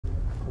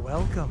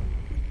Welcome.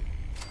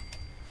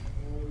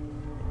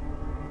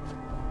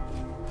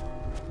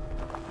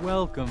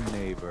 Welcome,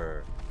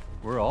 neighbor.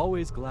 We're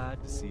always glad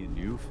to see a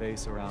new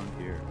face around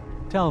here.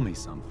 Tell me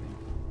something.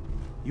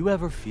 You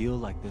ever feel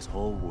like this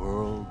whole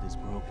world is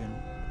broken?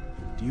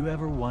 Do you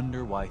ever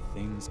wonder why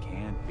things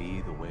can't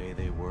be the way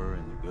they were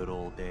in the good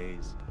old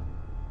days?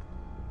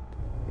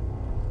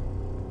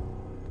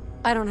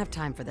 I don't have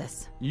time for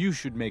this. You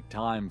should make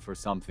time for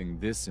something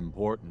this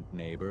important,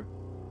 neighbor.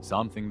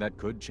 Something that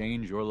could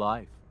change your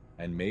life,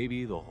 and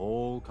maybe the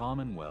whole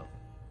Commonwealth.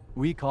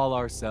 We call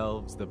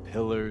ourselves the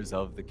Pillars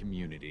of the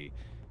Community.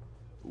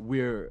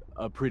 We're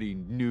a pretty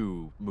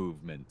new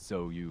movement,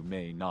 so you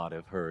may not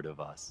have heard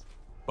of us.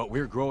 But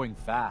we're growing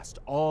fast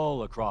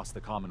all across the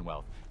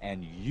Commonwealth,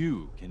 and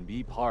you can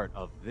be part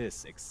of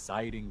this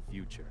exciting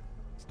future.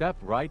 Step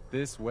right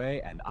this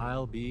way, and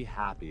I'll be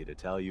happy to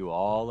tell you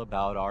all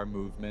about our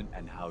movement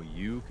and how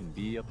you can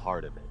be a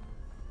part of it.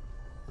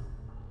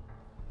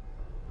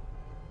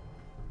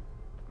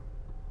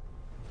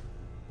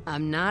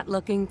 I'm not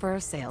looking for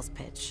a sales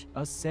pitch.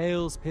 A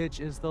sales pitch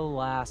is the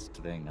last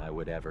thing I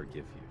would ever give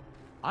you.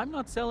 I'm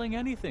not selling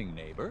anything,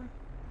 neighbor.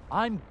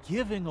 I'm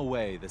giving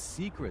away the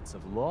secrets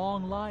of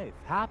long life,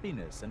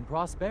 happiness, and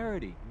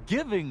prosperity.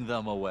 Giving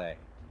them away.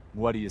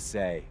 What do you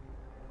say?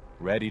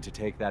 Ready to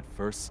take that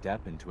first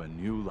step into a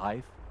new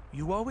life?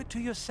 You owe it to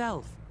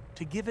yourself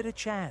to give it a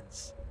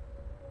chance.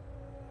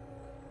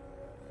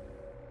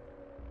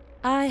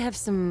 I have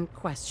some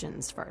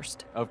questions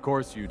first. Of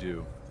course you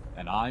do.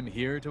 And I'm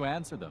here to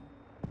answer them.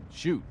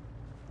 Shoot.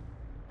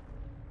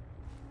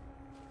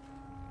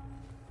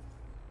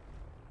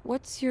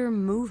 What's your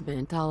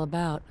movement all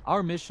about?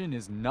 Our mission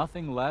is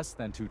nothing less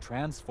than to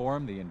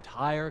transform the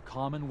entire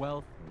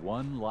Commonwealth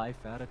one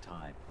life at a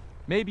time.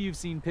 Maybe you've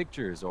seen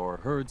pictures or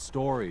heard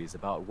stories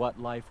about what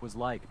life was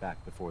like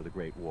back before the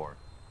Great War.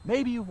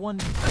 Maybe you've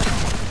wondered... Might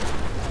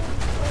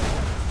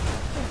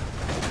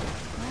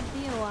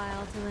be a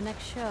while till the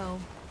next show.